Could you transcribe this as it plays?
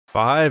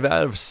5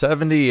 out of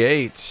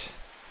 78.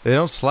 They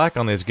don't slack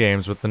on these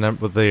games with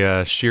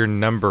the sheer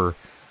number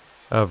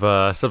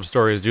of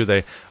sub-stories, do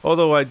they?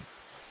 Although I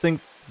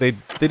think they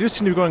do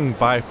seem to be going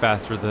by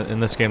faster in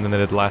this game than they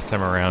did last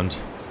time around.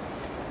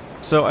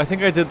 So I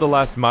think I did the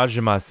last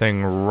Majima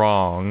thing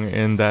wrong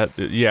in that,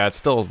 yeah, it's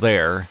still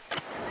there.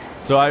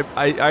 So I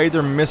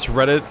either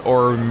misread it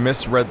or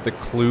misread the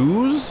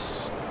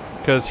clues,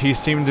 because he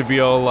seemed to be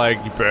all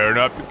like, "You better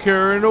not be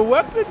carrying a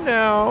weapon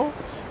now."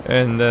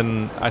 And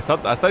then I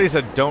thought he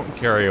said don't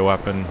carry a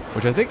weapon,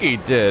 which I think he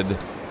did,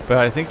 but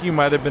I think you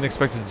might have been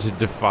expected to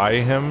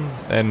defy him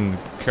and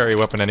carry a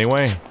weapon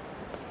anyway.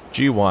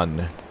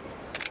 G1.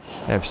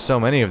 I have so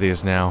many of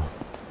these now.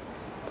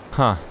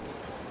 Huh.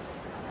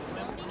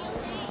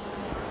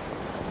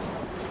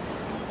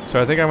 So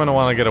I think I'm going to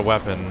want to get a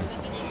weapon.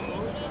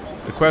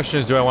 The question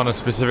is, do I want to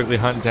specifically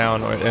hunt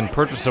down and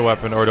purchase a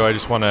weapon, or do I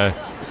just want to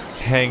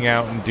hang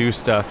out and do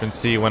stuff and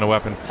see when a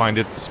weapon finds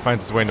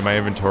its way into my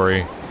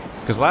inventory?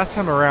 Because last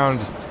time around,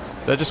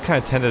 that just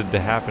kind of tended to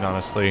happen,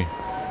 honestly.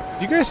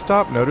 Do you guys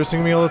stop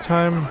noticing me all the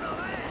time?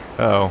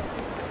 Uh-oh.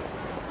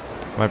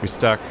 Might be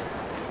stuck.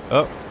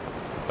 Oh.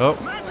 Oh.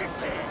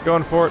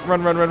 Going for it.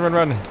 Run, run, run, run,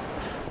 run.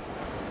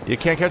 You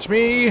can't catch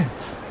me!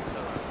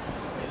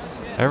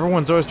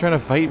 Everyone's always trying to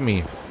fight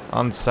me.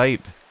 On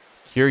sight.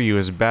 Kiryu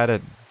is bad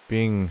at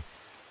being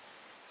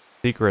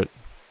secret.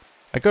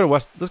 Let's go to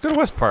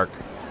West Park.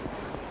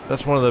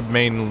 That's one of the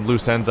main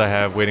loose ends I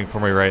have waiting for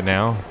me right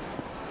now.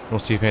 We'll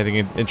see if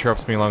anything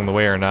interrupts me along the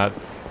way or not.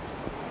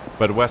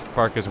 But West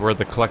Park is where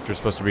the collector's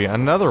supposed to be.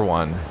 Another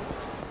one.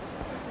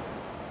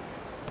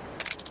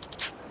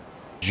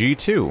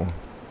 G2.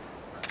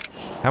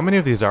 How many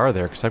of these are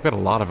there? Because I've got a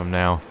lot of them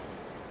now.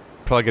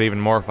 Probably get even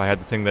more if I had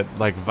the thing that,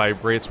 like,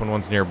 vibrates when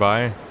one's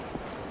nearby.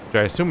 Which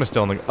I assume is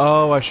still in the...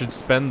 Oh, I should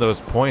spend those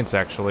points,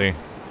 actually.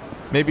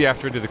 Maybe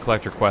after I do the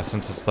collector quest,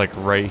 since it's, like,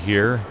 right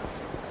here.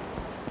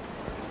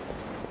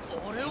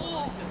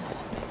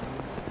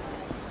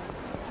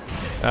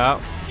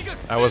 Oh,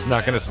 I was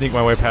not going to sneak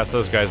my way past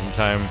those guys in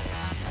time.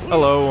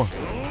 Hello.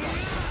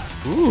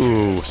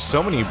 Ooh,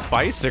 so many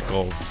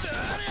bicycles.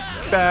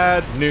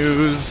 Bad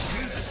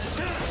news.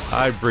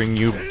 I bring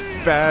you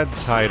bad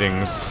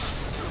tidings.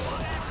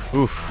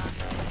 Oof.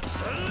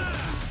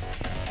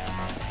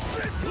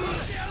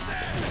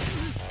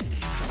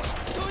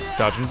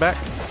 Dodging back.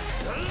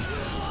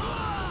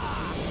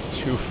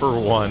 2 for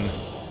 1.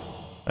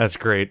 That's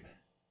great.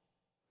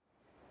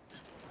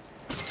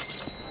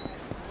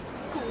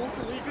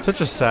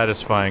 Such a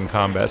satisfying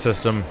combat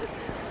system.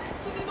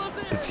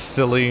 It's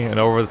silly and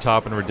over the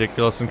top and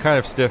ridiculous and kind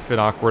of stiff and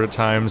awkward at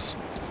times.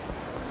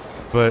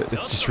 But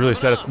it's just really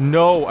satisfying.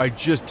 No, I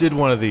just did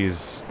one of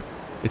these.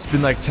 It's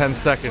been like 10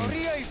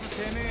 seconds.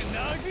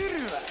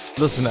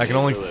 Listen, I can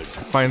only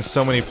find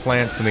so many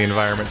plants in the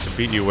environment to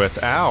beat you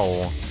with.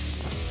 Ow.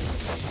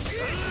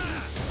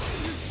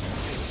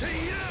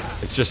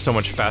 It's just so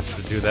much faster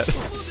to do that.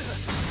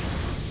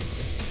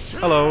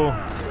 Hello.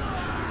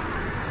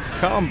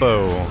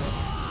 Combo.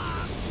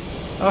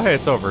 Oh, hey,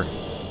 it's over.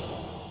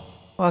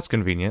 Well, that's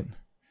convenient.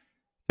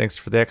 Thanks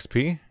for the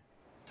XP.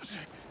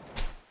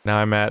 Now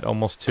I'm at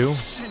almost 2.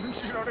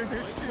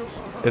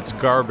 It's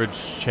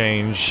garbage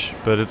change,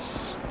 but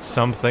it's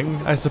something,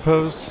 I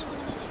suppose.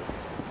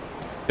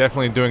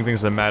 Definitely doing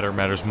things that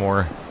matters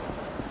more.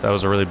 That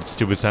was a really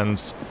stupid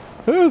sentence.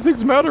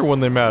 Things matter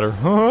when they matter,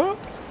 huh?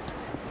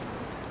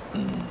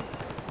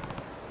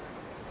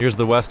 Here's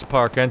the West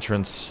Park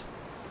entrance.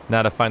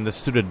 Now to find the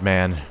suited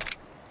man.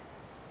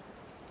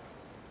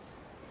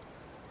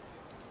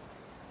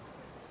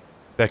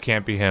 That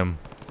can't be him.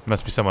 It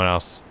must be someone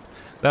else.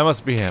 That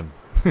must be him.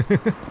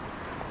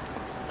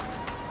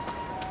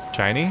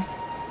 Shiny?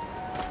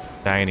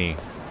 Shiny.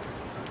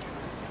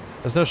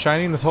 There's no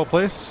shiny in this whole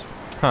place?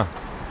 Huh.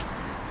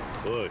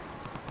 Look.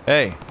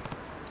 Hey.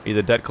 You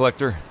the debt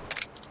collector?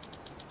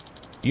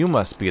 You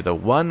must be the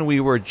one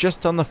we were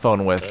just on the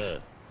phone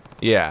with.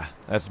 Yeah,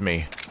 that's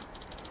me.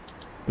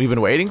 We've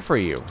been waiting for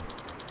you.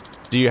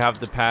 Do you have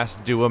the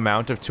past due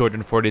amount of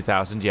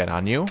 240,000 yen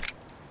on you?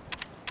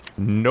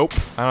 Nope.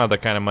 I don't have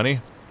that kind of money.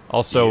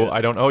 Also, yeah.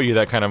 I don't owe you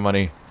that kind of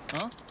money.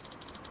 Huh?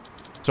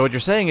 So what you're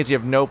saying is you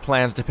have no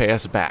plans to pay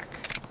us back.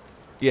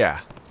 Yeah.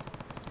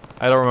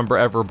 I don't remember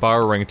ever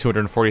borrowing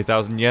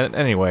 240,000 yen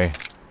anyway.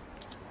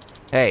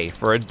 Hey,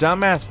 for a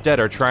dumbass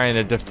debtor trying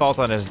to default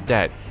on his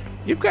debt,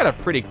 you've got a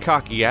pretty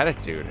cocky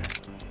attitude.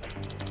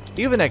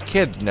 Even a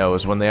kid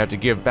knows when they have to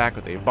give back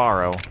what they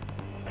borrow.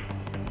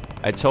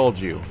 I told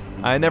you,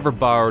 I never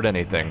borrowed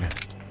anything.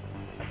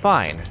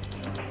 Fine.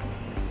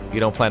 You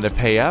don't plan to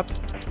pay up?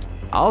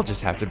 I'll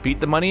just have to beat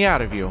the money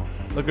out of you.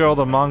 Look at all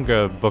the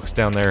manga books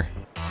down there.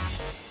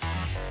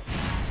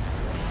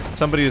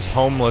 Somebody is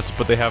homeless,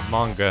 but they have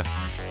manga.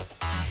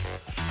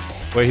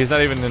 Wait, he's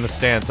not even in the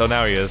stance. Oh,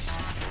 now he is.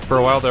 For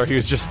a while there, he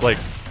was just, like,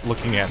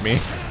 looking at me.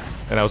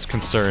 And I was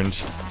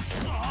concerned.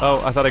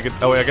 Oh, I thought I could...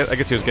 Oh, wait, I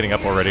guess he was getting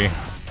up already.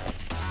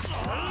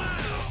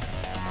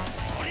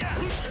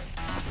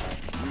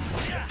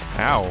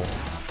 Ow.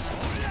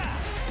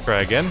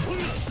 Try again.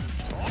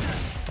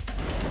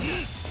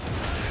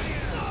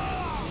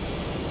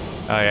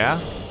 Oh, yeah?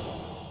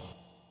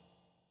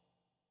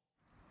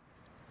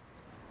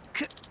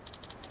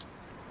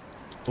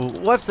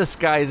 What's this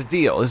guy's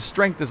deal? His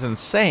strength is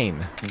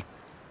insane.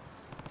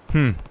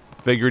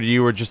 Figured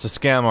you were just a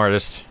scam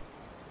artist.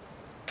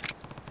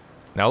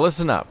 Now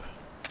listen up.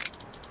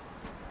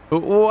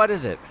 What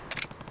is it?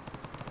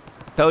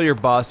 Tell your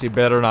boss he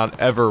better not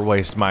ever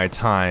waste my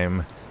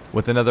time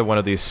with another one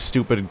of these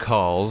stupid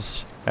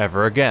calls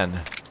ever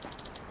again.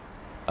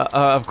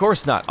 Of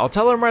course not. I'll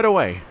tell him right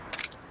away.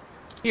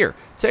 Here,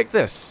 take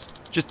this.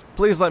 Just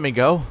please let me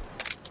go.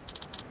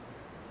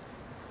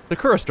 The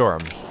Kura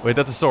Storm. Wait,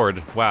 that's a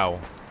sword. Wow.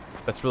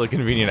 That's really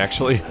convenient,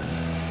 actually.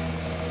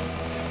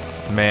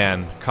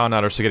 Man, con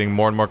artists are getting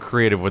more and more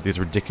creative with these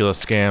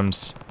ridiculous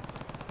scams.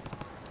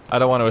 I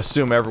don't want to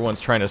assume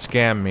everyone's trying to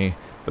scam me,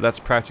 but that's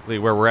practically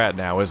where we're at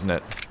now, isn't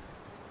it?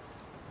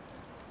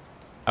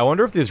 I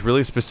wonder if these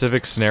really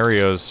specific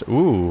scenarios...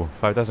 Ooh,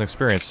 5,000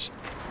 experience.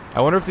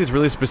 I wonder if these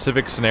really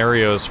specific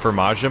scenarios for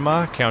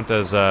Majima count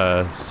as,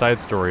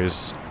 side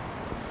stories.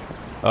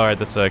 Alright,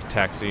 that's a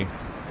taxi.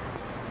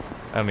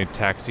 I don't need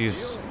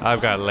taxis.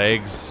 I've got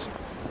legs.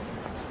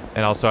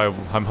 And also,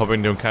 I'm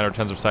hoping to encounter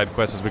tons of side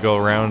quests as we go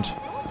around.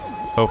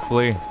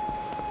 Hopefully.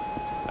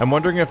 I'm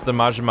wondering if the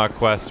Majima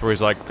quests where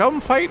he's like,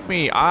 come fight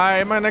me,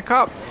 I'm in a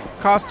cop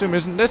costume,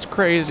 isn't this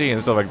crazy?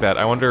 And stuff like that.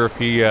 I wonder if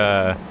he,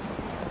 if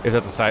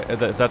that's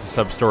a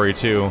sub-story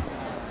too.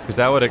 Because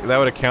that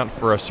would account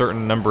for a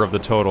certain number of the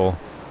total.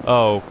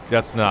 Oh,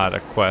 that's not a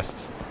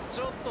quest.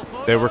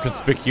 They were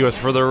conspicuous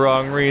for the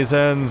wrong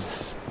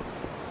reasons.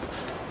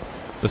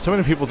 There's so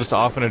many people just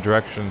off in a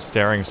direction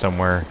staring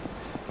somewhere.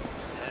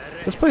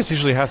 This place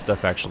usually has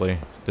stuff, actually.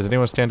 Does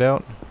anyone stand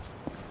out?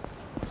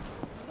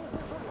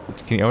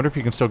 I wonder if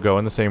you can still go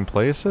in the same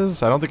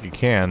places? I don't think you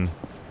can.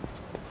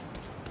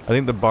 I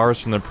think the bars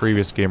from the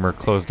previous game are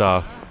closed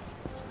off.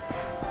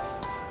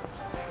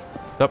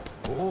 Up.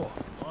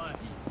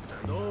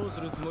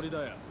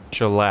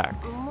 Shellac.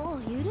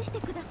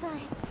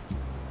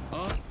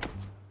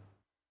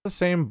 The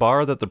same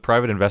bar that the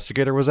private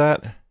investigator was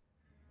at?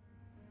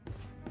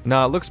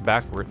 No, it looks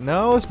backward.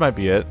 No, this might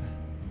be it.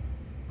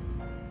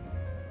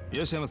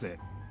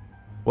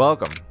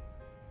 Welcome.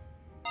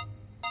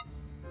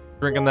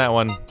 Drinking that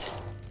one.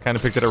 Kind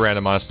of picked it at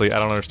random, honestly. I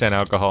don't understand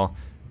alcohol.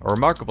 A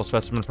remarkable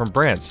specimen from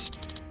Brant's.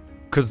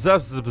 XOXO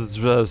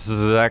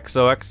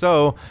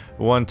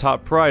won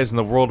top prize in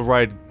the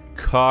worldwide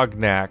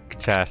cognac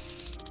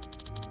tests.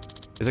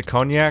 Is it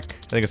cognac?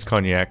 I think it's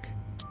cognac.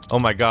 Oh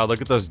my god,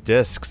 look at those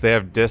discs. They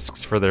have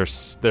discs for their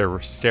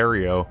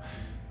stereo.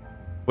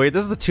 Wait,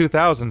 this is the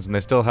 2000s and they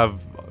still have...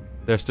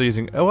 They're still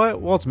using... Oh,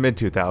 what? Well, it's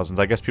mid-2000s.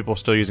 I guess people are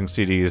still using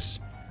CDs.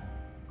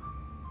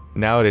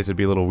 Nowadays it'd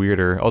be a little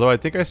weirder. Although I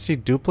think I see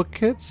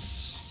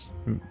duplicates?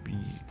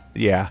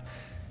 Yeah.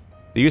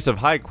 The use of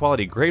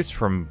high-quality grapes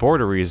from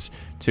borderies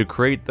to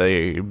create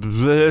the...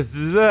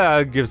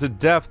 gives it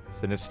depth,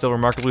 and it's still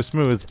remarkably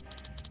smooth.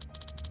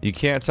 You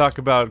can't talk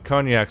about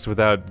cognacs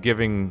without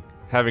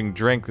having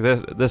drank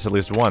this at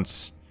least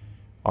once.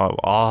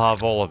 I'll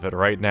have all of it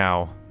right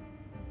now.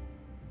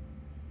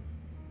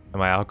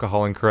 Am I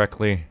alcoholing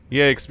correctly?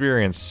 Yay,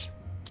 experience.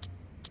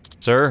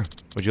 Sir,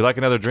 would you like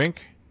another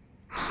drink?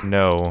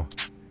 No.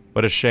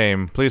 What a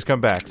shame. Please come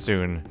back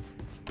soon.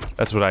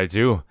 That's what I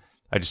do.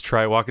 I just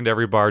walk into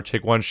every bar,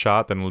 take one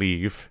shot, then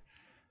leave.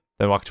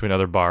 Then walk to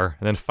another bar,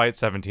 and then fight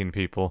 17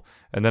 people,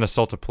 and then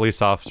assault a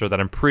police officer that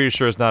I'm pretty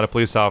sure is not a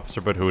police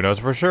officer, but who knows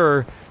for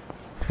sure.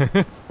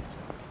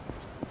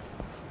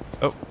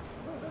 Oh.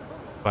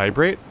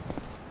 Vibrate?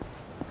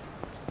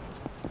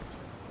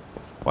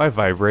 Why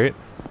vibrate?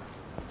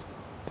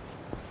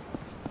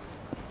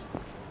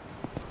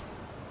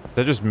 Is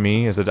that just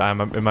me? Is it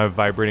am I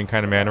vibrating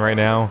kind of man right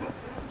now?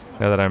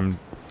 Now that I'm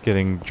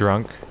getting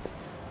drunk?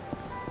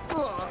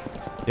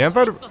 Yeah,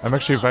 I'm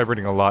actually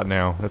vibrating a lot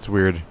now. That's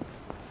weird.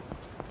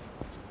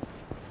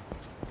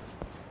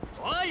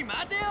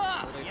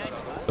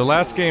 The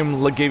last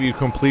game gave you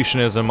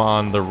completionism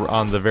on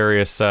the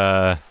various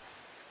where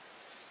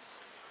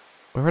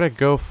would I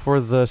go for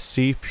the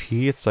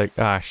CP? It's like,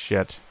 ah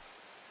shit.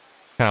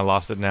 Kinda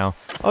lost it now.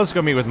 I'll just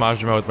go meet with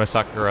Majima with my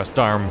Sakura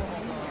Storm.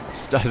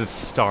 It's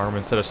Storm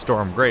instead of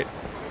Storm. Great.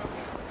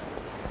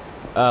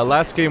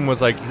 Last game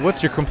was like,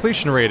 what's your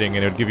completion rating?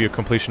 And it would give you a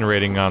completion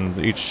rating on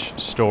each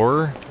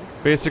store,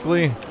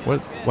 basically.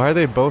 Why are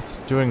they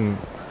both doing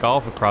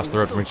golf across the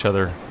road from each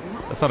other?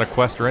 That's not a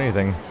quest or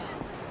anything.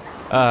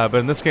 But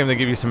in this game they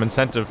give you some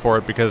incentive for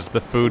it because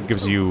the food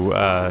gives you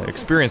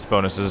experience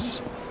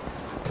bonuses.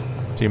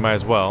 So you might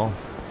as well.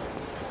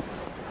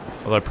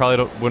 Although I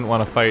probably wouldn't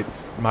want to fight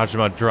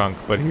Majima drunk,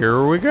 but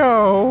here we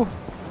go!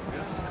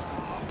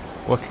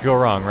 What could go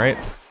wrong, right?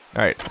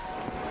 Alright.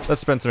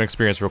 Let's spend some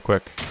experience real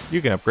quick.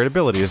 You can upgrade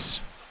abilities.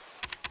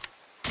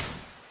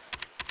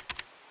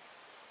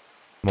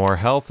 More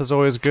health is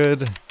always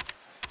good.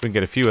 We can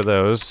get a few of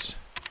those.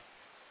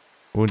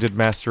 Wounded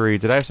Mastery.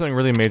 Did I have something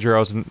really major I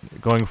was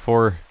going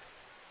for?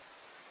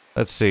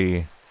 Let's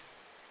see.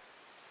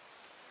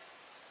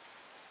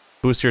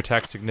 Boost your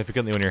attack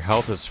significantly when your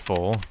health is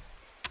full.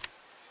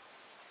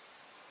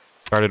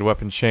 Guarded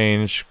weapon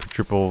change,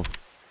 quadruple.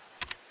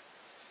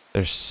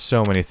 There's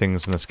so many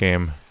things in this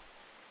game.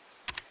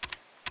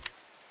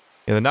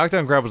 Yeah, the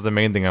knockdown grab was the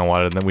main thing I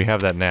wanted, and then we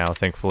have that now,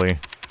 thankfully.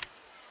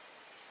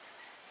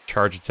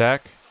 Charge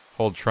attack,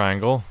 hold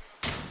triangle.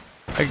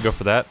 I could go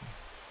for that.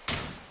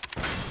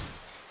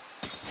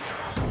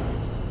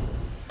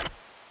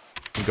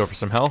 And go for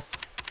some health.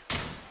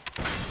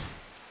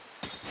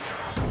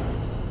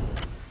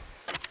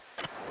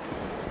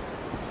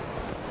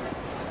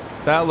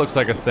 That looks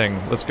like a thing.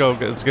 Let's go.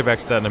 Let's get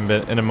back to that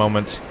in a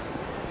moment.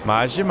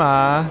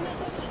 Majima.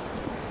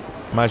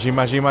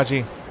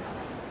 Maji.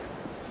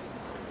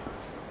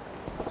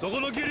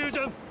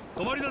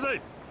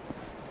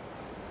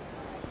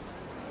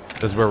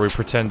 This is where we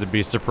pretend to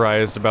be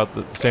surprised about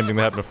the same thing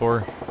that happened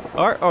before.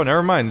 Oh,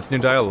 never mind. It's new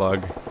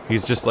dialogue.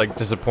 He's just like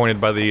disappointed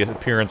by the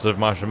appearance of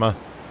Majima.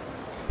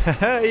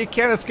 Haha, you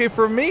can't escape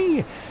from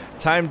me.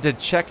 Time to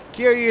check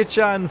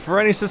Kiryu-chan for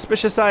any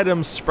suspicious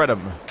items. Spread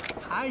them.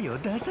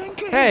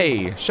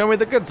 Hey, show me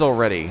the goods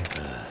already.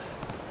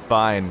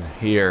 Fine,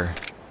 here.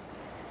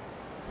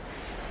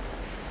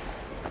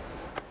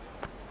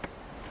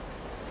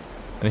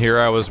 And here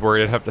I was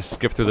worried I'd have to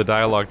skip through the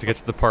dialogue to get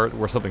to the part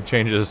where something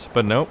changes,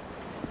 but nope.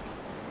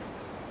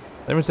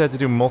 That means I have to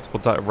do multiple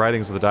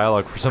writings of the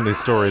dialogue for some of these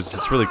stories.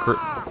 It's really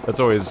that's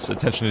always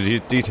attention to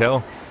detail.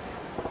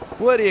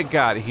 What do you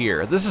got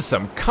here? This is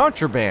some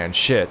contraband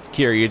shit,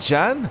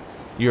 Kiryu-chan.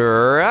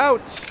 You're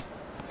out.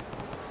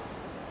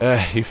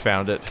 He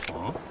found it.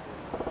 Huh?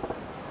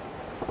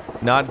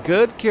 Not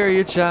good,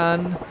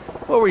 Kiryu-chan.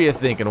 What were you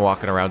thinking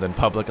walking around in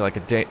public like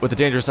with a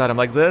dangerous item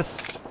like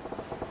this?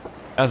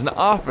 As an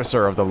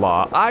officer of the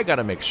law, I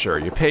gotta make sure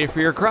you pay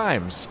for your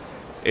crimes.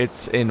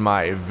 It's in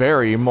my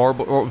very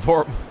moral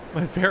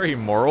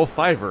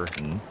fiber.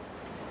 Hmm?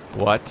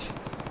 What?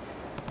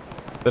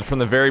 That from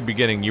the very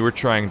beginning you were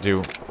trying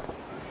to...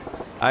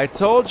 I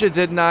told you,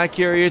 didn't I,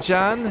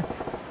 Kiryu-chan?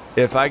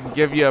 If I can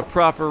give you a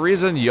proper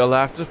reason, you'll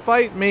have to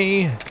fight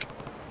me.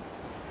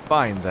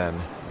 Fine then,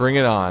 bring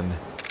it on.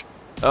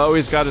 Oh,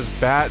 he's got his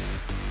bat.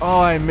 Oh,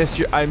 I miss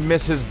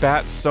his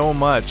bat so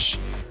much.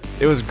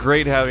 It was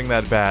great having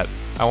that bat.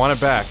 I want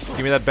it back. Give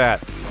me that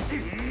bat.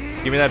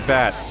 Give me that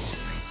bat.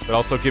 But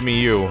also give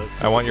me you.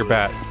 I want your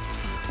bat.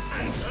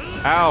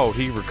 Ow,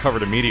 he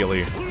recovered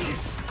immediately.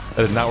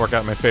 That did not work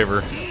out in my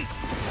favor.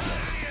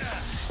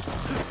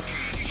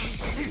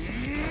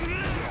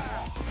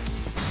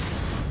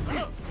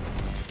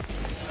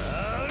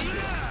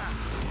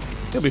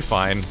 He'll be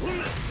fine.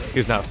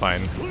 He's not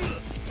fine.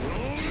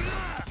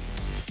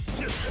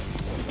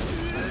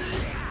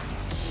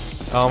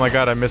 Oh my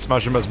god, I miss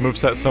Majima's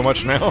moveset so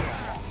much now.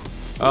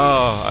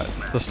 Oh,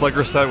 the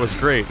Slugger set was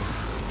great.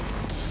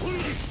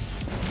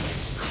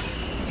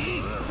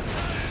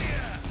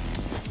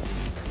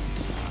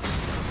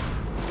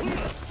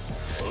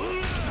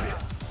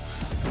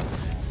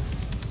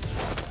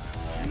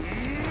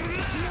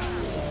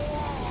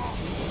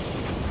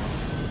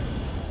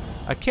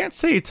 I can't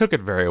say he took it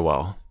very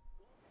well.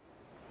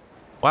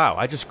 Wow,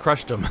 I just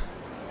crushed him.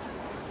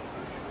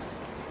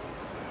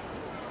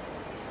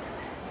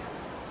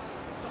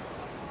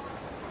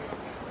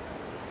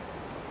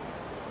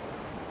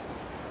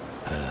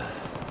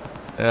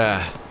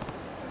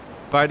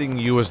 Fighting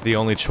you was the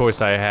only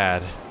choice I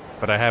had,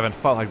 but I haven't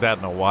fought like that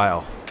in a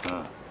while.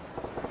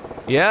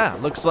 Yeah,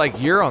 looks like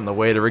you're on the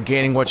way to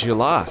regaining what you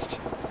lost.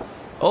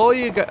 All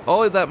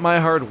that my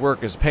hard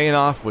work is paying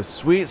off with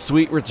sweet,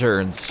 sweet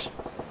returns.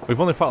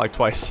 We've only fought like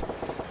twice,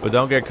 but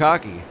don't get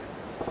cocky.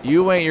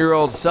 You ain't your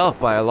old self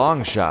by a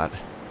long shot.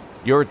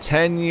 Your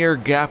 10-year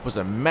gap was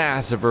a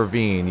massive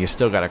ravine you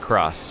still gotta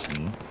cross.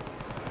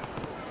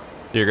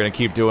 You're gonna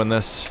keep doing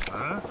this?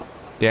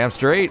 Damn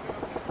straight.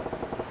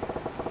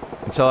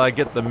 Until I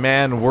get the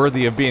man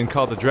worthy of being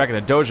called the Dragon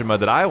of Dojima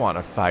that I want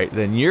to fight,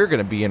 then you're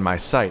gonna be in my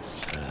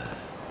sights.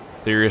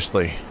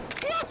 Seriously.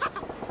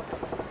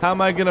 How am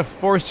I gonna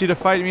force you to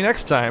fight me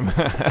next time?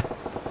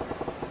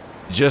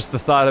 Just the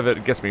thought of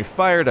it gets me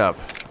fired up.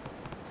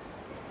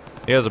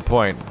 He has a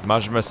point.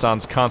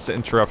 Majima-san's constant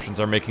interruptions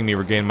are making me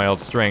regain my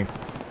old strength.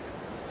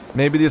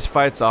 Maybe these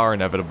fights are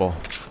inevitable.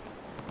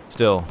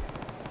 Still,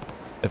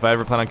 if I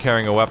ever plan on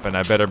carrying a weapon,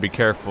 I better be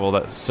careful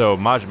that so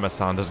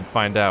Majima-san doesn't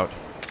find out.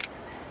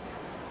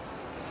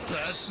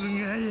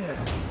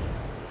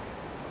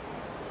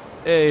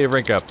 Hey,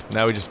 rank up.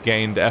 Now we just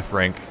gained F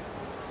rank.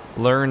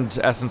 Learned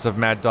Essence of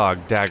Mad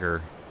Dog,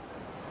 Dagger.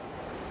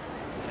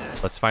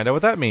 Let's find out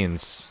what that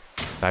means.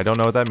 I don't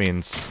know what that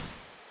means.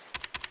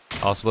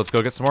 Also, let's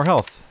go get some more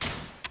health.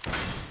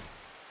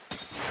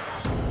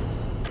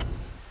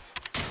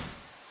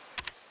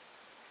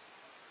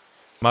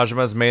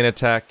 Majima's main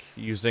attack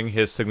using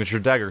his signature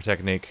dagger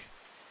technique.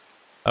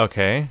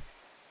 Okay.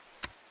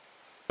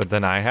 But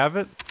then I have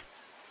it?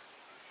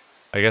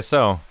 I guess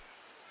so.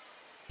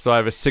 So I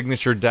have a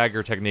signature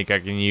dagger technique I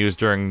can use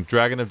during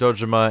Dragon of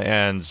Dojima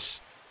and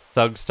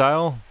Thug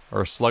style?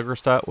 Or Slugger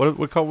style? What are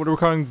we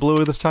calling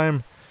Blue this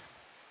time?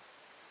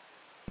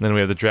 And then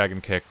we have the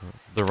Dragon Kick,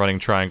 the running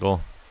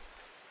triangle.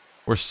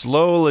 We're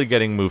slowly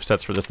getting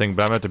movesets for this thing,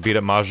 but I'm going to have to beat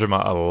up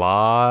Majima a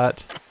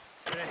lot.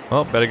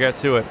 Well, better get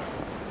to it.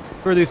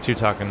 Who are these two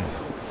talking?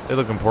 They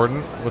look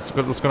important. What's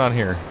going on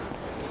here?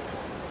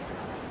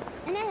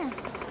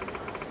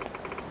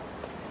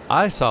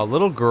 I saw a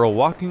little girl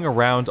walking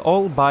around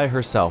all by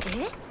herself.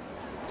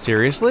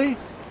 Seriously?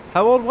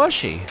 How old was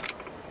she?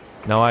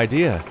 No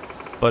idea,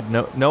 but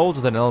no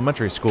older than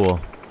elementary school.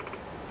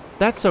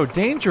 That's so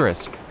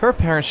dangerous. Her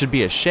parents should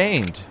be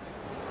ashamed.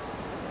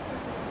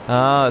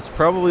 It's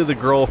probably the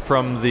girl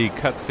from the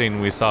cutscene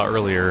we saw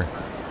earlier.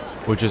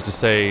 Which is to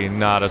say,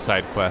 not a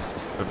side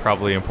quest, but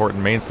probably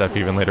important main stuff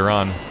even later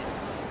on.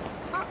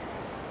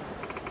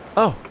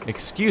 Oh,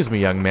 excuse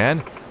me, young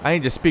man. I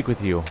need to speak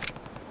with you.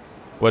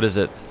 What is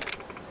it?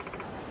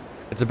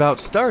 It's about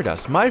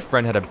Stardust. My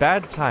friend had a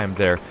bad time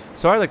there,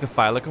 so I'd like to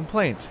file a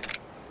complaint.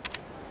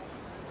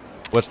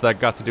 What's that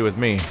got to do with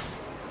me?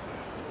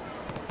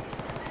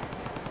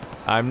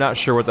 I'm not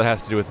sure what that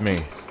has to do with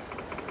me.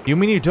 You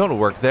mean you don't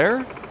work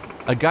there?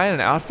 A guy in an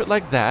outfit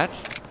like that?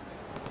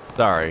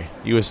 Sorry,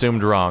 you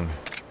assumed wrong.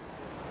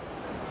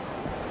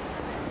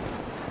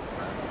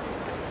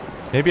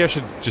 Maybe I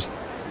should just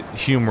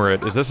humor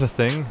it. Is this a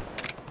thing?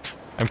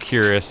 I'm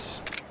curious.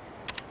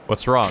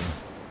 What's wrong?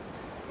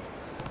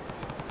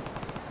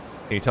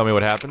 Can you tell me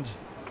what happened?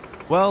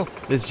 Well,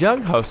 this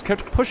young host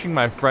kept pushing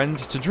my friend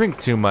to drink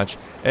too much,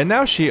 and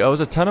now she owes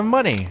a ton of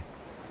money.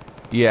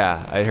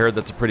 Yeah, I heard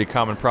that's a pretty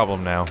common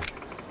problem now.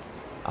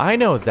 I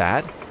know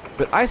that,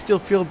 but I still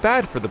feel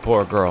bad for the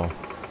poor girl.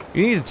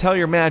 You need to tell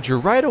your manager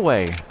right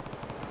away.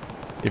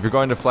 If you're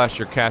going to flash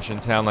your cash in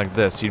town like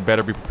this, you'd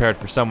better be prepared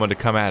for someone to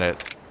come at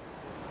it.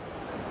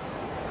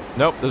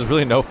 Nope, there's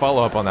really no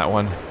follow-up on that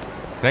one.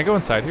 Can I go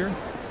inside here?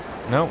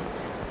 No.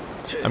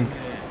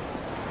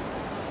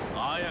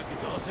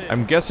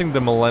 I'm guessing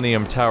the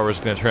Millennium Tower is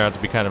going to turn out to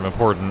be kind of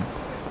important.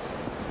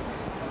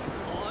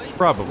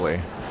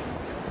 Probably.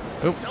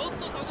 Oop.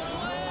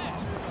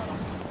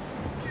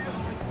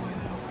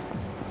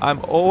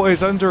 I'm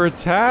always under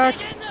attack!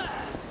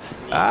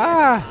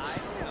 Ah!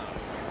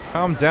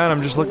 Calm down,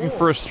 I'm just looking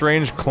for a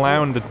strange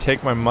clown to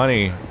take my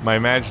money. My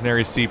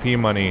imaginary CP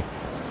money.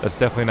 That's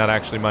definitely not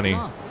actually money.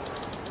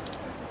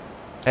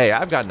 Hey,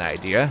 I've got an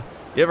idea.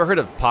 You ever heard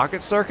of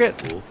Pocket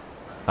Circuit?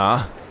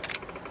 Huh?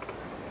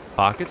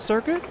 Pocket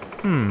Circuit?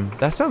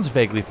 That sounds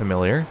vaguely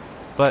familiar.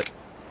 But...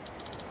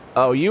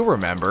 oh, you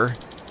remember.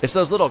 It's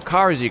those little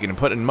cars you can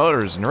put in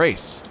motors and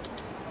race.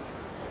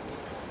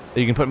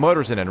 You can put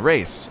motors in and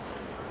race.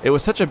 It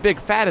was such a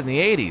big fad in the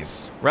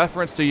 80s.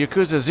 Reference to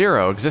Yakuza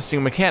 0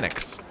 existing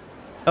mechanics.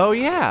 Oh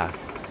yeah,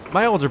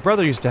 my older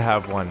brother used to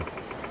have one,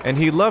 and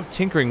he loved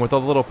tinkering with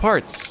all the little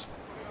parts.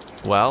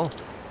 Well,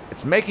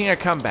 it's making a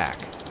comeback.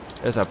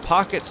 There's a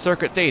Pocket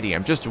Circuit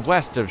Stadium just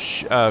west of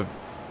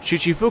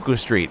Shichifuku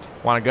Street.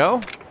 Wanna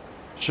go?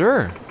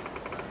 Sure.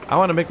 I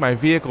want to make my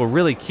vehicle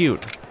really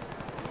cute.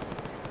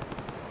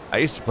 I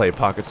used to play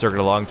Pocket Circuit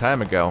a long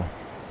time ago,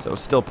 so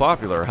it's still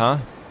popular, huh?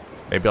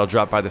 Maybe I'll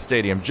drop by the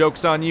stadium.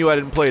 Joke's on you, I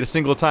didn't play it a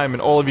single time in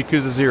all of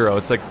Yakuza 0.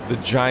 It's like the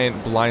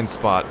giant blind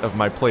spot of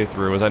my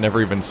playthrough, as I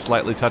never even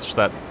slightly touched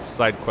that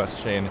side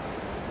quest chain.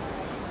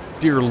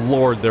 Dear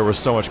lord, there was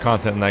so much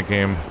content in that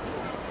game.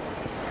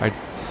 My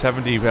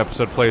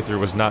 70-episode playthrough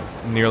was not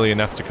nearly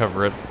enough to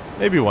cover it.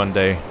 Maybe one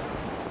day.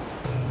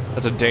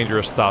 That's a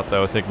dangerous thought,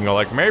 though, thinking,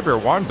 like, maybe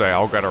one day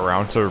I'll get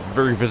around to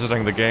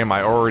revisiting the game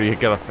I already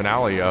get a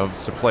finale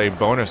of, to play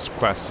bonus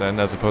quests in,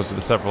 as opposed to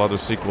the several other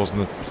sequels in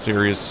the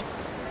series.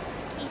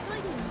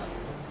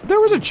 There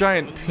was a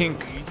giant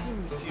pink...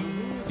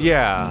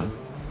 yeah.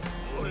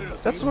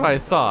 That's what I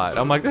thought.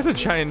 I'm like, there's a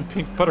giant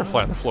pink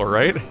butterfly on the floor,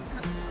 right?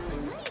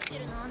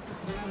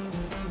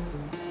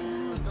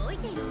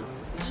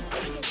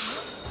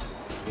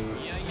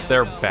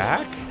 They're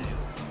back?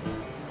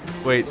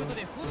 Wait,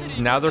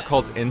 now they're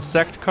called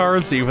insect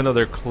cards, even though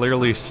they're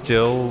clearly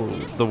still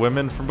the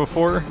women from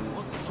before?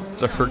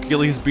 It's a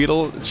Hercules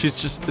beetle. It's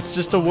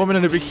just a woman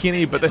in a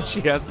bikini, but then she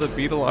has the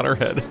beetle on her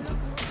head.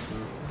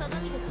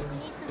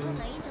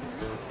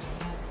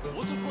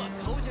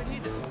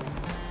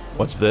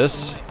 What's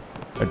this?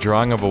 A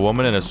drawing of a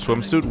woman in a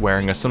swimsuit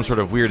wearing some sort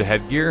of weird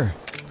headgear?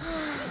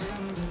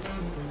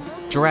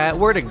 Drat,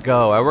 where'd it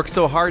go? I worked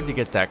so hard to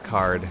get that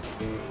card.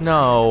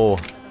 No.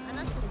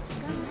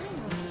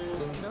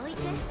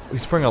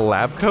 He's wearing a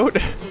lab coat?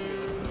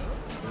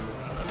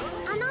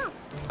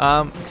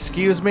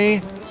 Excuse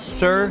me,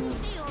 sir?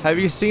 Have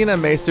you seen a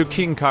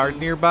MesuKing card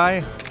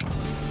nearby?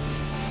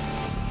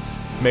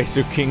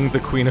 MesuKing, the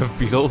queen of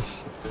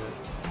beetles?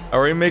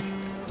 Are we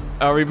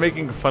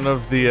making fun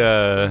of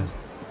the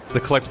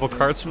collectible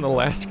cards from the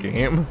last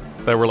game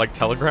that were like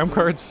telegram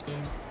cards?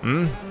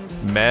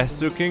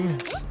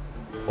 MesuKing?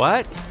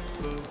 What?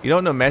 You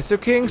don't know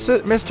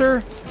MesuKing,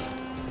 mister?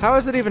 How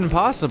is that even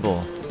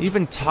possible?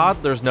 Even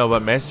toddlers know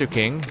about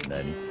MesuKing.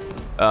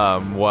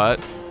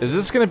 What? Is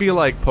this gonna be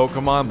like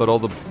Pokemon, but all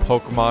the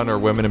Pokemon are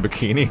women in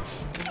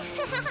bikinis?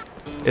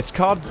 It's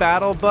called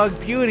Battle Bug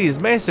Beauties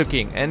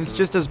MesuKing, and it's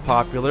just as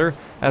popular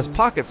as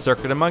Pocket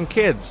Circuit among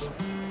kids.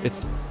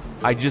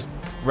 I just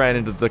ran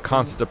into the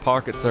concept of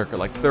Pocket Circuit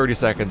like 30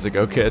 seconds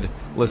ago, kid.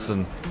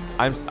 Listen,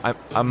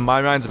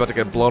 my mind's about to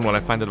get blown when I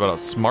find out about how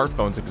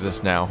smartphones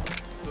exist now.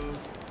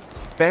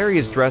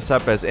 Fairies dress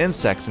up as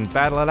insects and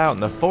battle it out in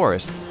the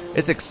forest.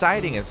 It's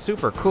exciting and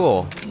super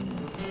cool.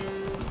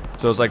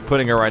 So it's like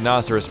putting a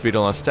rhinoceros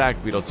beetle and a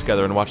stag beetle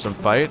together and watch them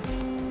fight.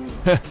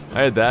 I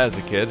had that as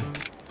a kid.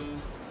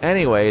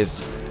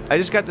 Anyways, I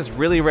just got this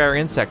really rare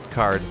insect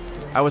card.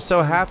 I was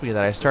so happy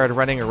that I started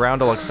running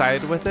around all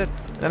excited with it.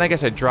 Then I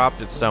guess I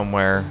dropped it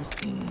somewhere.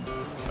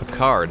 A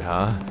card,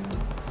 huh?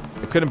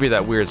 It couldn't be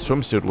that weird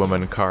swimsuit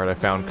woman card I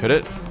found, could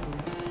it?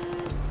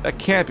 That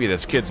can't be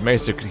this kid's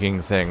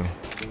MesuKing thing.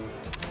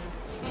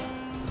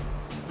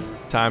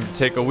 Time to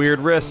take a weird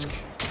risk.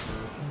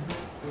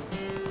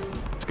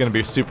 It's gonna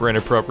be super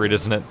inappropriate,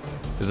 isn't it?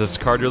 Is this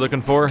the card you're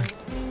looking for?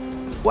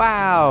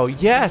 Wow,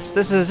 yes,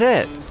 this is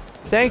it.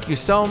 Thank you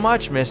so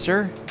much,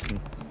 mister.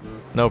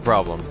 No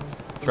problem.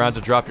 Try not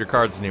to drop your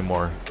cards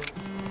anymore.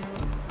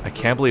 I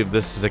can't believe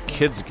this is a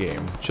kid's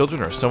game.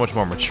 Children are so much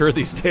more mature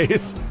these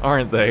days,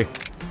 aren't they?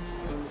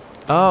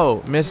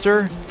 Oh,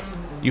 mister?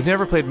 You've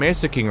never played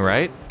MesuKing,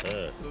 right?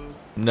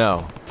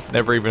 No,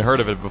 never even heard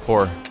of it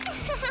before.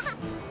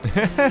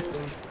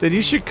 Then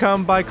you should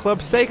come by Club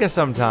Sega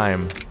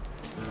sometime.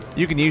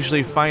 You can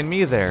usually find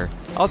me there.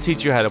 I'll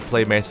teach you how to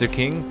play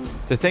MesuKing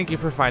to thank you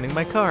for finding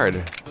my card.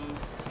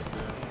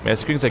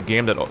 MesuKing's a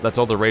game that's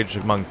all the rage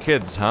among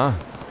kids, huh?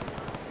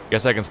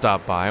 Guess I can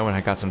stop by when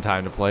I got some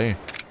time to play.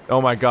 Oh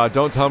my god,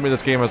 don't tell me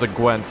this game has a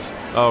Gwent.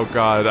 Oh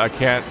god, I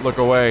can't look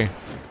away.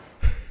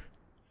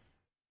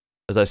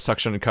 As I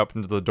suction a cup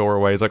into the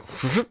doorway, it's like...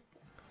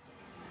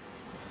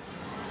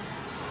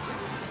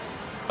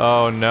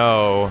 Oh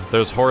no,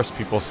 there's horse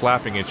people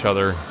slapping each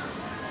other.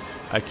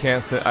 I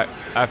can't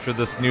after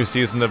this new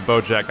season of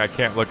BoJack, I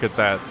can't look at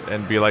that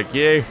and be like,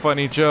 yay,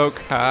 funny joke,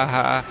 ha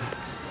ha,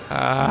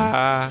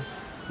 ha.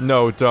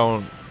 No,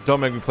 don't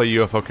make me play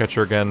UFO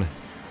Catcher again.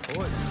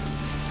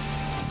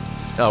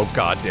 Oh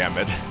god damn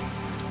it.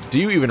 Do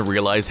you even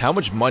realize how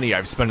much money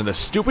I've spent on this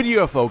stupid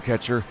UFO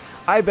Catcher?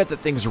 I bet that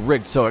thing's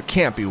rigged so it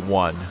can't be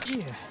won.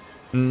 Yeah.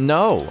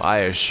 No, I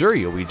assure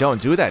you we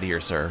don't do that here,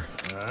 sir.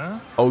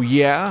 Oh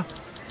yeah?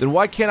 Then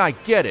why can't I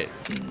get it?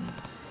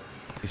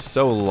 He's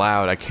so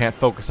loud, I can't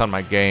focus on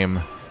my game.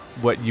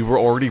 What, you were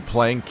already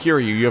playing?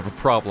 Kiryu, you have a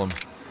problem.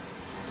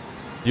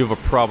 You have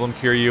a problem,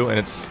 Kiryu, and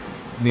it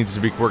needs to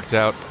be worked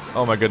out.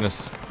 Oh my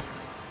goodness.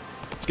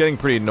 It's getting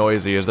pretty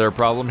noisy. Is there a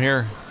problem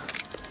here?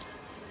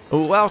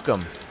 Oh,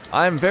 welcome.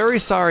 I'm very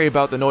sorry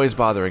about the noise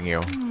bothering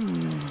you.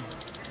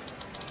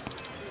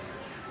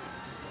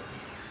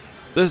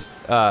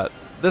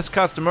 This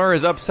customer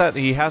is upset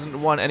he hasn't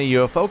won any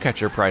UFO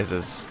Catcher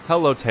prizes.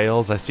 Hello,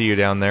 Tails. I see you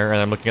down there,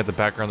 and I'm looking at the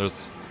background.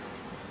 There's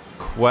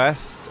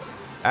Quest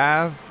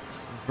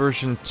Aft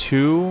version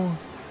 2.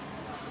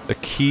 The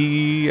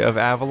Key of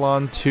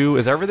Avalon 2.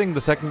 Is everything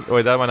the second? Oh,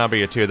 wait, that might not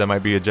be a 2. That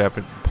might be a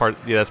Japan part.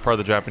 Yeah, that's part of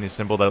the Japanese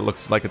symbol. That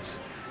looks like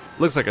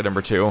a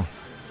number 2.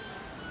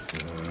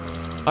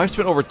 I've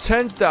spent over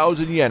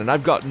 10,000 yen and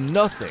I've got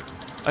nothing.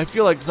 I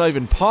feel like it's not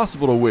even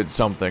possible to win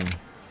something.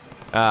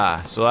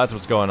 Ah, so that's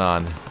what's going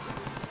on.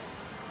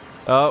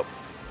 Oh,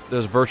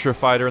 there's Virtua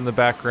Fighter in the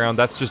background.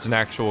 That's just an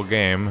actual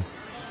game.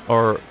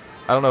 Or,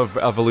 I don't know if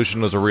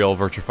Evolution was a real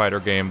Virtua Fighter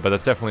game, but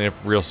that's definitely a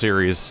real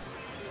series.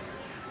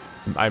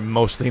 I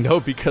mostly know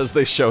because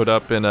they showed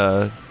up in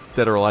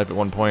Dead or Alive at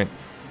one point.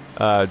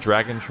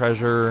 Dragon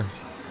Treasure.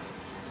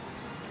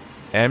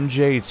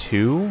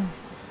 MJ2?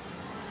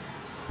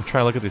 I'm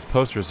trying to look at these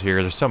posters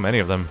here. There's so many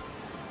of them.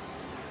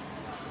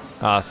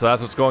 So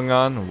that's what's going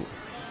on.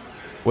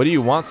 What do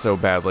you want so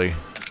badly?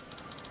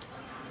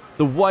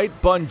 The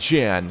white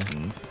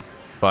Bunjan.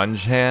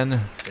 Bunjan?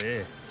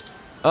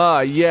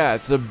 Yeah,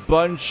 it's a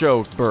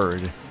buncho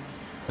bird.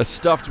 A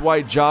stuffed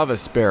white Java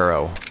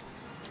sparrow.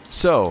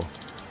 So,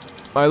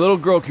 my little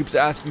girl keeps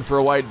asking for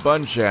a white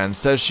Bunjan,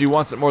 says she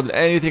wants it more than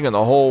anything in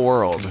the whole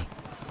world.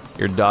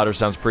 Your daughter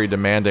sounds pretty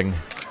demanding.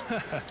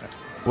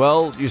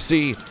 Well, you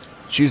see,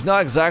 she's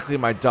not exactly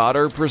my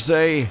daughter, per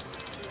se,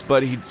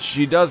 but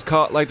she does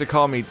like to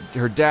call me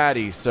her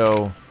daddy,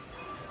 so...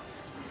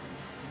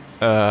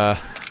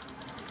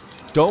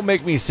 Don't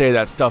make me say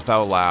that stuff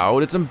out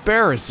loud, it's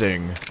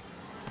embarrassing.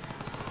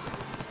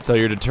 So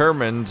you're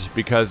determined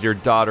because your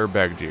daughter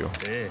begged you.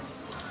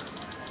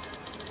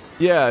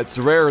 Yeah, it's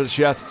rare that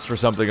she asks for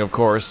something, of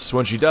course.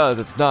 When she does,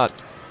 it's not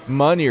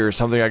money or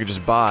something I could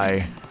just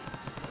buy.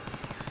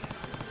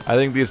 I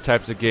think these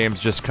types of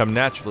games just come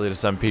naturally to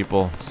some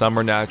people. Some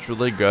are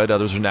naturally good,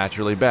 others are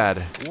naturally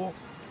bad.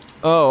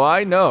 Oh,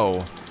 I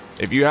know.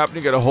 If you happen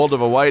to get a hold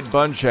of a white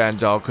Bunjan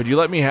doll, could you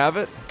let me have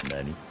it?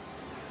 Nanny.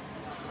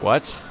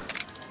 What?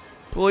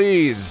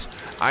 Please,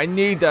 I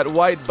need that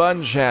white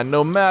Bunjan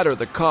no matter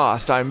the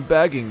cost, I'm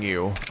begging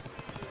you.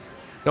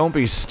 Don't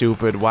be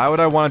stupid, why would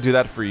I want to do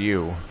that for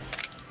you?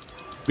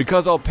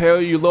 Because I'll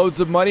pay you loads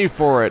of money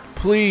for it,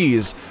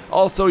 please.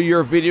 Also,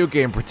 you're a video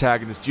game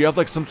protagonist. Do you have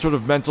like some sort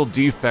of mental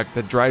defect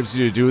that drives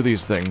you to do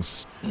these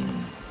things?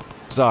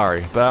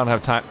 Sorry, but I don't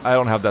have time. I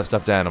don't have that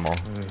stuffed animal.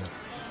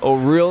 Oh,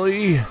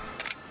 really?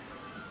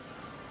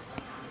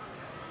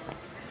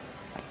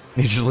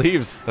 He just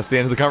leaves. That's the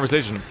end of the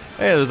conversation.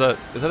 Hey, is that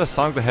a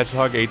Sonic the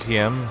Hedgehog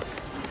ATM?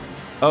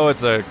 Oh,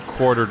 it's a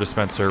quarter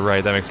dispenser,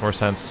 right, that makes more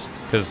sense.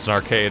 Because it's an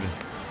arcade.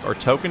 Or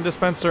token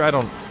dispenser? I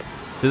don't...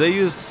 Do they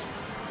use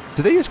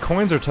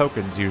coins or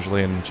tokens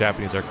usually in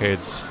Japanese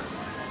arcades?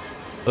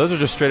 Those are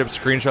just straight up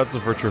screenshots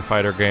of Virtua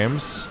Fighter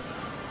games.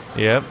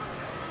 Yep.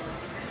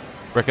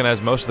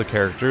 Recognize most of the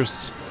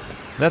characters.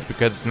 And that's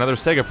because it's another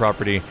Sega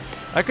property.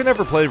 I could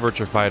never play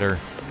Virtua Fighter.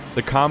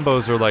 The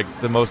combos are like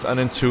the most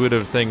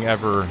unintuitive thing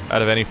ever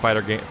out of any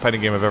fighting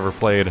game I've ever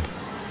played.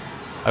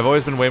 I've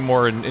always been way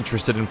more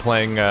interested in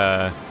playing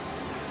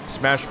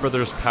Smash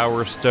Brothers,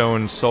 Power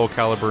Stone, Soul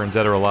Calibur, and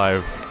Dead or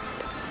Alive.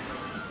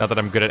 Not that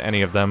I'm good at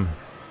any of them.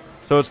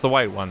 So it's the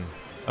white one.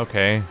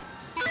 Okay.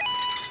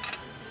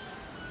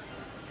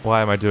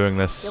 Why am I doing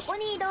this?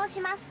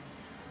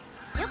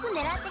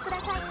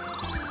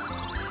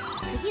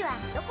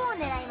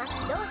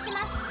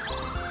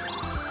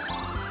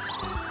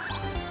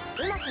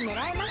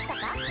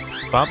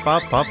 Bop,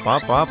 bop, bop,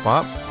 bop, bop,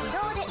 bop.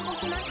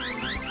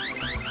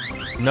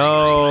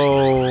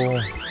 No.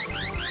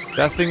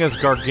 That thing is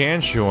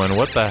gargantuan.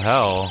 What the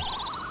hell?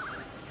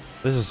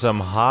 This is some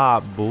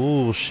hot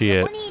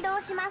bullshit.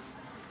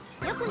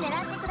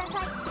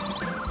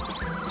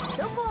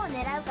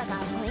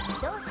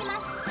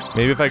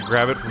 Maybe if I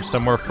grab it from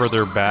somewhere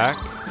further back,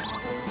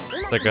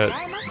 like a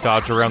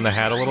dodge around the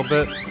hat a little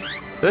bit.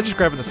 Did I just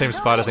grab it in the same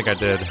spot? I think I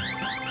did.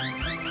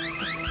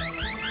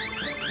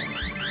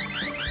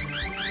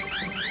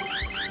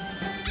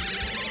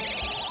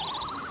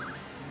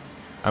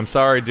 I'm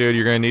sorry, dude.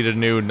 You're gonna need a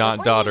new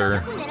not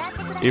daughter,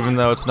 even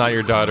though it's not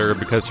your daughter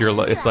because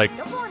it's like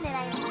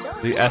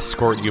the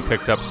escort you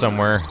picked up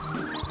somewhere.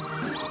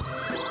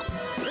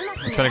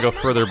 I'm trying to go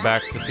further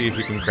back to see if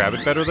you can grab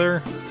it better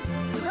there.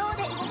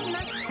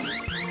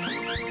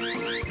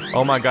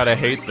 Oh my god, I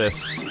hate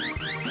this.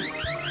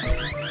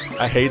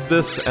 I hate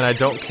this, and I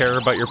don't care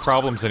about your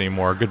problems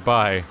anymore.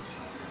 Goodbye.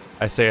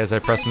 I say as I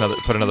put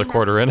another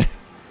quarter in.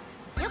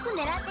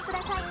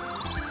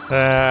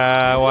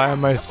 Why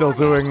am I still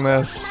doing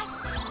this?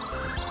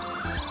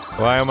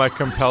 Why am I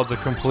compelled to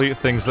complete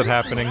things that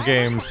happen in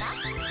games?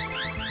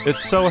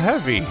 It's so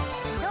heavy.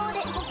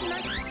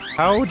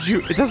 How would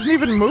you... It doesn't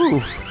even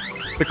move.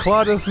 The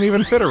claw doesn't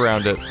even fit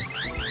around it.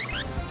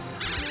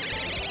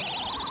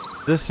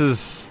 This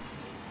is...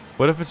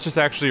 What if it's just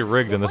actually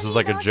rigged and this is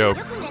like a joke?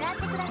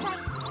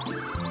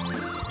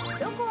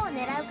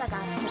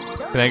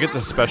 Can I get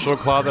the special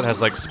claw that has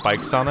like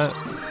spikes on it?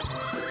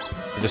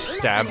 It just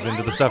stabs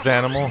into the stuffed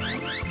animal?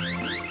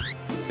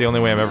 The only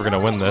way I'm ever gonna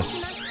win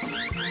this.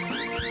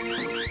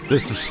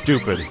 This is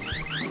stupid.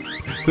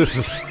 This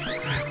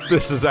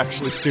is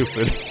actually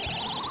stupid.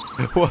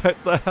 What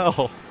the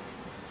hell?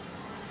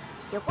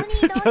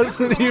 It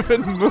doesn't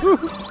even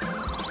move.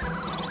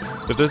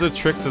 If there's a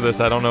trick to this,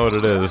 I don't know what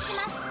it is.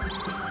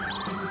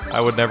 I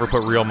would never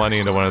put real money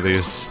into one of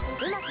these.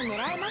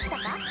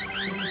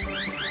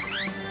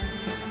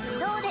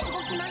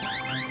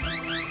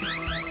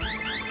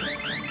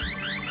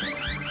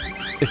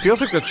 It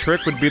feels like the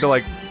trick would be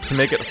to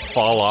make it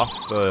fall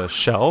off the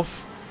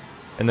shelf,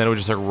 and then it would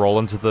just like roll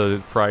into the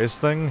prize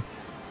thing.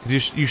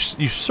 Because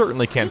you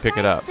certainly can't pick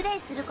it up.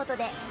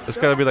 There's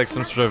gotta be like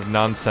some sort of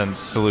nonsense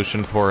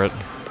solution for it.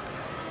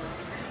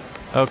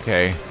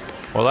 Okay.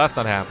 Well, that's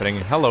not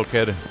happening. Hello,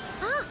 kid.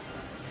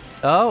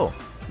 Oh,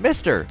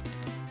 mister.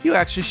 You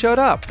actually showed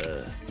up.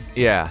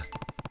 Yeah.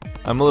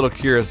 I'm a little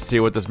curious to see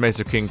what this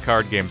MesuKing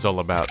card game's all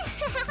about.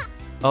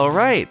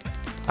 Alright.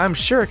 I'm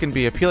sure it can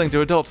be appealing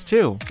to adults,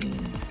 too.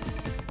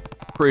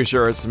 Pretty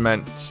sure it's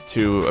meant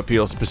to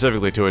appeal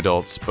specifically to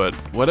adults, but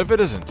what if it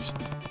isn't?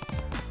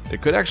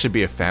 It could actually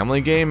be a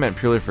family game meant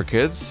purely for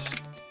kids.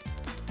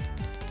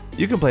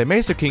 You can play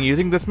MesuKing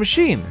using this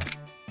machine.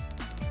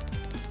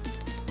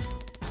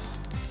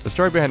 The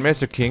story behind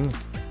MesuKing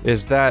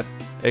is that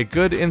a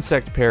good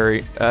insect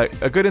fairy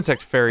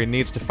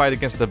needs to fight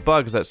against the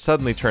bugs that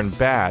suddenly turn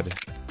bad.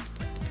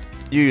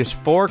 You use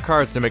 4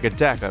 cards to make a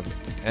deck of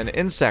an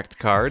insect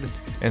card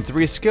and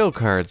 3 skill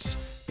cards.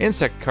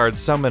 Insect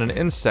cards summon an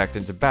insect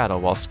into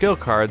battle, while skill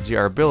cards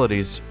are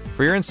abilities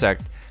for your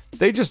insect.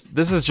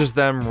 This is just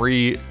them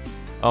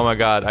oh my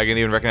god, I can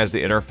even recognize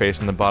the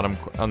interface in the bottom,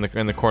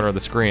 in the corner of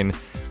the screen.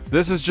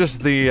 This is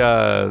just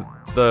the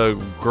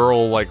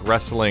girl, like,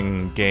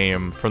 wrestling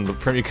game from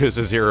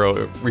Yakuza 0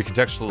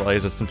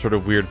 recontextualized as some sort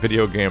of weird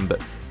video game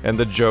and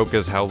the joke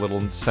is how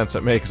little sense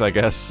it makes, I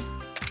guess.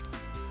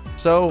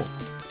 So,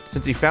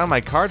 since you found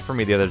my card for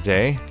me the other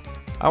day,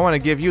 I want to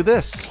give you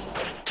this.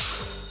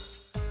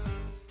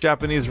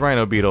 Japanese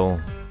Rhino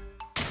Beetle.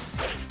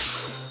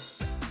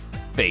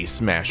 Face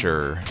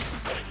Smasher.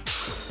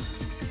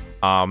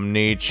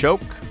 Omni Choke.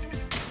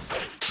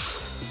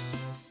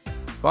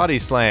 Body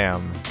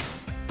Slam.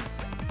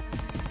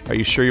 Are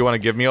you sure you want to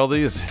give me all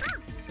these?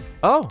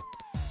 Oh,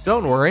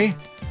 don't worry.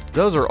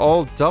 Those are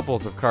all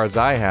doubles of cards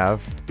I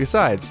have.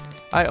 Besides,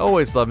 I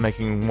always love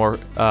making more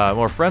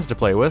friends to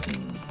play with.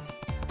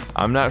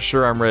 I'm not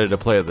sure I'm ready to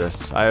play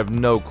this. I have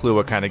no clue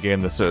what kind of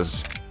game this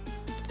is.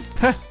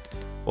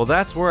 Well,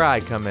 that's where I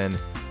come in.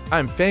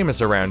 I'm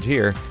famous around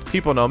here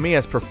People know me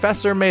as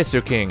Professor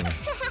MesuKing.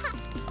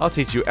 I'll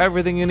teach you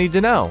everything you need to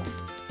know.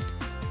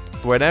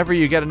 Whenever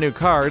you get a new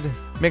card,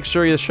 make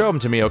sure you show them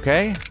to me,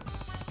 okay?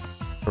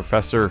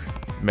 Professor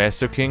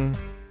MesuKing?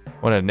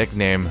 What a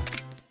nickname.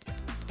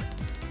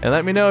 And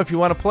let me know if you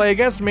want to play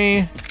against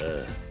me.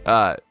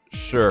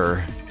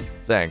 Sure.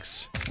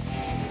 Thanks.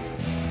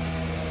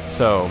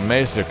 So,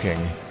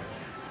 MesuKing.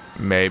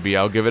 Maybe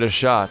I'll give it a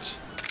shot.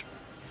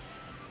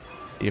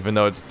 Even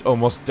though it's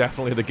almost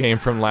definitely the game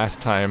from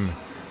last time,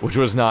 which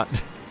was not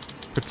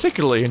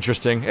particularly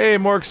interesting. Hey,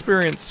 more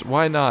experience.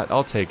 Why not?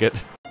 I'll take it.